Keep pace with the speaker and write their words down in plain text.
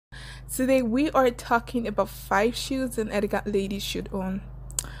Today we are talking about 5 shoes an elegant lady should own.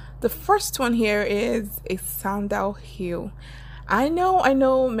 The first one here is a sandal heel. I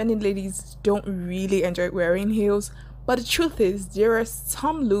know many ladies don't really enjoy wearing heels, but the truth is there are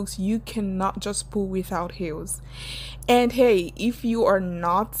some looks you cannot just pull without heels. And hey, if you are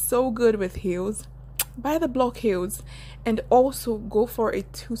not so good with heels, buy the block heels and also go for a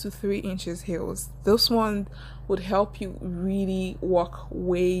 2 to 3 inches heels. This one would help you really walk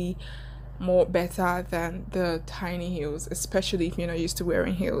way more better than the tiny heels, especially if you're not used to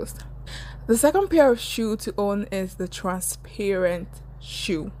wearing heels. The second pair of shoe to own is the transparent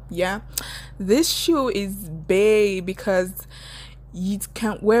shoe. Yeah, this shoe is big because you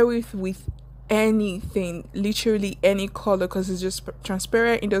can wear it with anything, literally any color, because it's just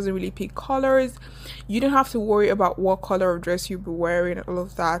transparent. It doesn't really pick colors. You don't have to worry about what color of dress you'll be wearing and all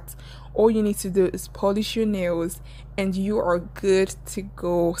of that. All you need to do is polish your nails and you are good to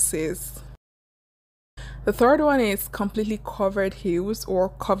go, sis. The third one is completely covered heels, or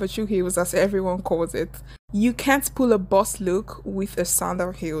covered shoe heels as everyone calls it. You can't pull a boss look with a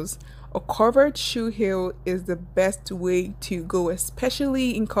sandal heels. A covered shoe heel is the best way to go,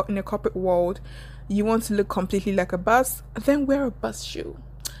 especially in a corporate world. You want to look completely like a boss, then wear a boss shoe.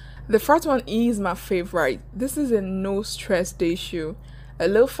 The first one is my favorite. This is a no stress day shoe. A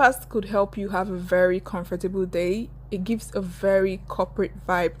loafers could help you have a very comfortable day. It gives a very corporate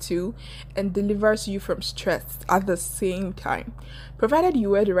vibe too and delivers you from stress at the same time, provided you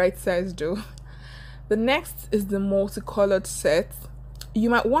wear the right size though. The next is the multicolored set. You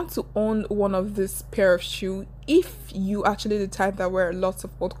might want to own one of this pair of shoe if you actually the type that wear lots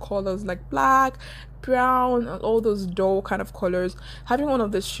of odd colors like black, brown, and all those dull kind of colors. Having one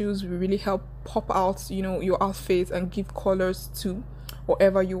of the shoes will really help pop out, your outfit and give colors to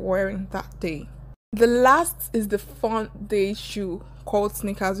whatever you're wearing that day. The last is the fun day shoe called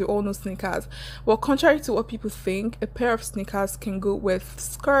sneakers. We all know sneakers. Well, contrary to what people think, a pair of sneakers can go with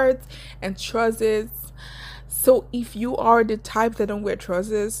skirts and trousers. So if you are the type that don't wear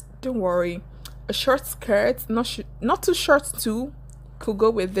trousers, don't worry. A short skirt, not too short too, could go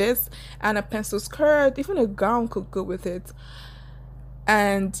with this, and a pencil skirt, even a gown could go with it,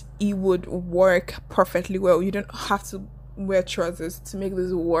 and it would work perfectly well. You don't have to wear trousers to make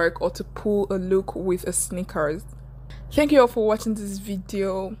this work or to pull a look with a sneakers. Thank you all for watching this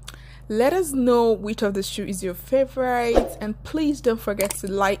video. Let us know which of the shoe is your favorite, and please don't forget to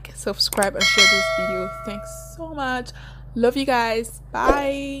like, subscribe, and share this video. Thanks so much. Love you guys.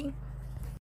 Bye.